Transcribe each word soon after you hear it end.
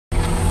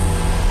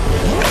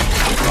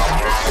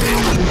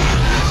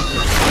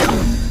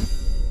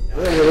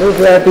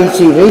VIP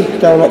TV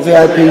down at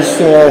VIP's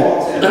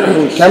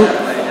camp,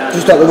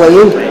 just at the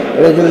weigh-in.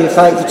 We're doing a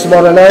fight for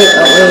tomorrow night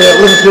at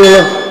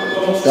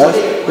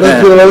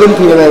Liverpool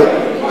Olympia, mate.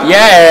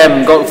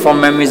 Yeah, got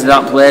fond memories of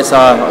that place.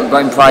 I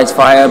got in prize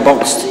fighter,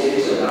 boxed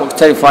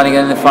Teddy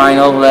Flanagan in the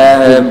final.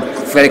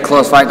 Very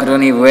close fight, could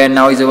run either way, and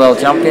now he's a world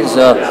champion,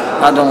 so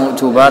that don't look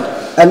too bad.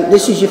 And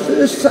this is your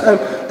first time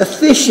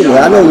officially.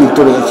 I know you've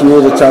done it a few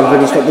other times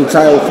when it's not been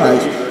title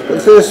fights, but the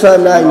first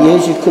time 9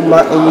 years you've come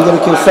back and you're going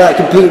to start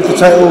competing for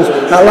titles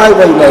at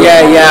lightweight now.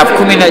 Yeah, I've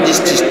come in at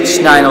just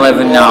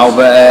 9-11 now,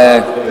 but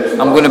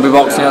I'm going to be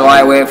boxing at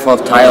lightweight for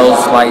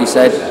titles, like you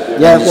said.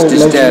 Yeah,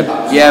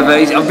 but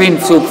I've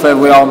been super fair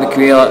with all my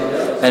career,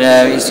 and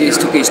it's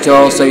took its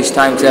toll, so it's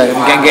time to.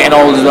 I'm getting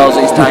old as well,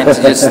 so it's time to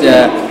just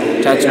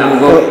try to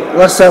move up.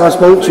 Last time I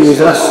spoke to you was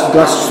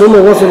last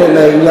summer, wasn't it,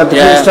 mate? You had the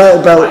first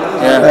title belt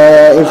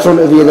in front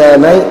of you there,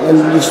 mate,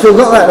 and you've still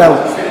got that now.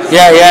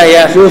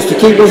 Yeah. Supposed to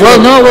keep us.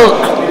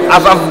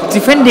 I've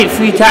defended it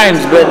 3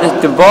 times,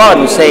 but the board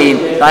was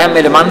saying I haven't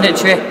made a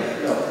mandatory,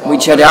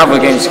 which I have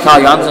against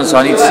Carl Johansson, so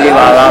I need to see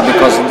about that,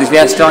 because if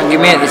they still don't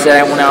give me it, they say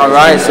I won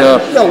outright, so...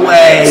 No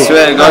way! I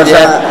swear to God,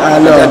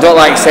 I don't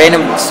like saying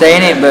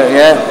it, but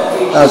yeah.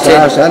 That's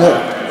harsh, isn't it?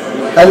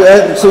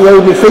 And so you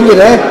held my finger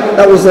there,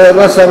 that was the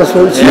last time I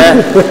spoke to you.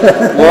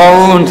 Yeah,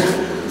 wound.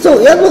 So,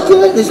 yeah, look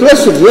at it, there's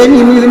less of you and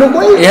you're moving up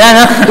weight.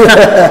 Yeah,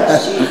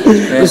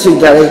 Listen,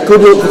 Gary,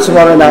 good luck for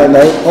tomorrow night,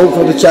 mate.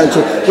 Hopefully the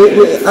championship.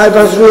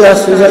 Ibas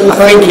Rias, is that your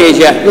final? I think it is,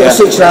 yeah.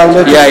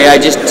 6-rounder. Yeah,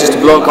 just to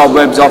blow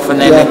cobwebs off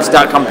and then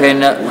start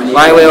campaigning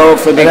lightweight or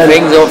for big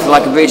things, or for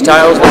like a British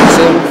titles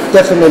soon.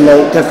 Definitely,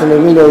 mate,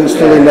 definitely. We know it's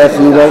still in there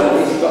for you, mate.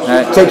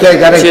 Right. Take care,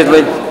 Gary. Cheers,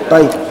 Lee.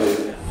 Bye.